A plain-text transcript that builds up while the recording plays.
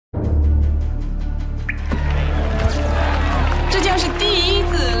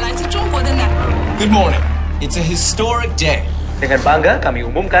Good morning. It's a historic day. Dengan bangga kami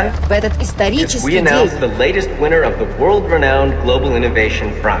umumkan, В этот исторический we announce день the latest winner of the world-renowned Global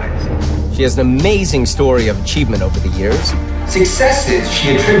Innovation Prize. She has an amazing story of achievement over the years. Successes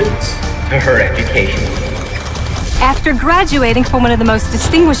she attributes To her education. After graduating from one of the most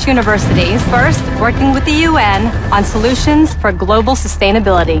distinguished universities, first working with the UN on solutions for global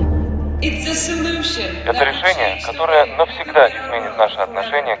sustainability. It's a solution. Это решение, которое навсегда изменит наше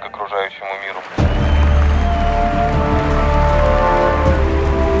отношение к окружающему миру.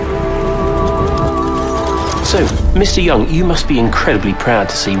 So, Mr. Young, you must be incredibly proud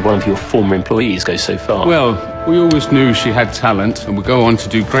to see one of your former employees go so far. Well, we always knew she had talent and would go on to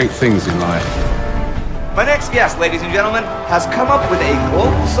do great things in life. My next guest, ladies and gentlemen, has come up with a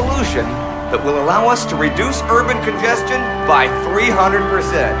global solution that will allow us to reduce urban congestion by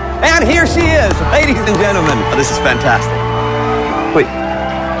 300%. And here she is, ladies and gentlemen. Oh, this is fantastic. Wait.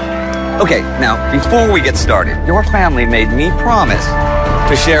 Okay, now, before we get started, your family made me promise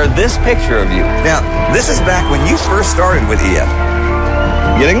to share this picture of you. Now, this is back when you first started with EF.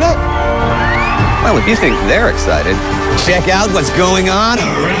 Getting that? Well, if you think they're excited, check out what's going on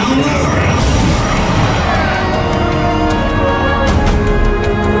around the world.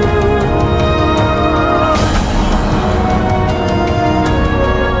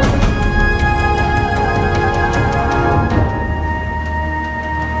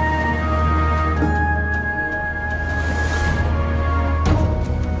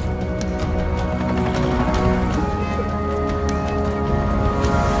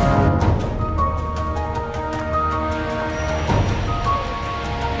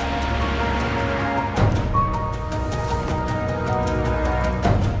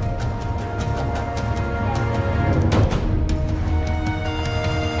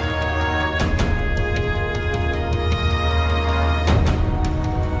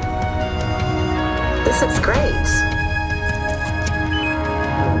 This looks great.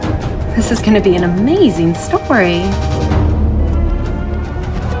 This is going to be an amazing story.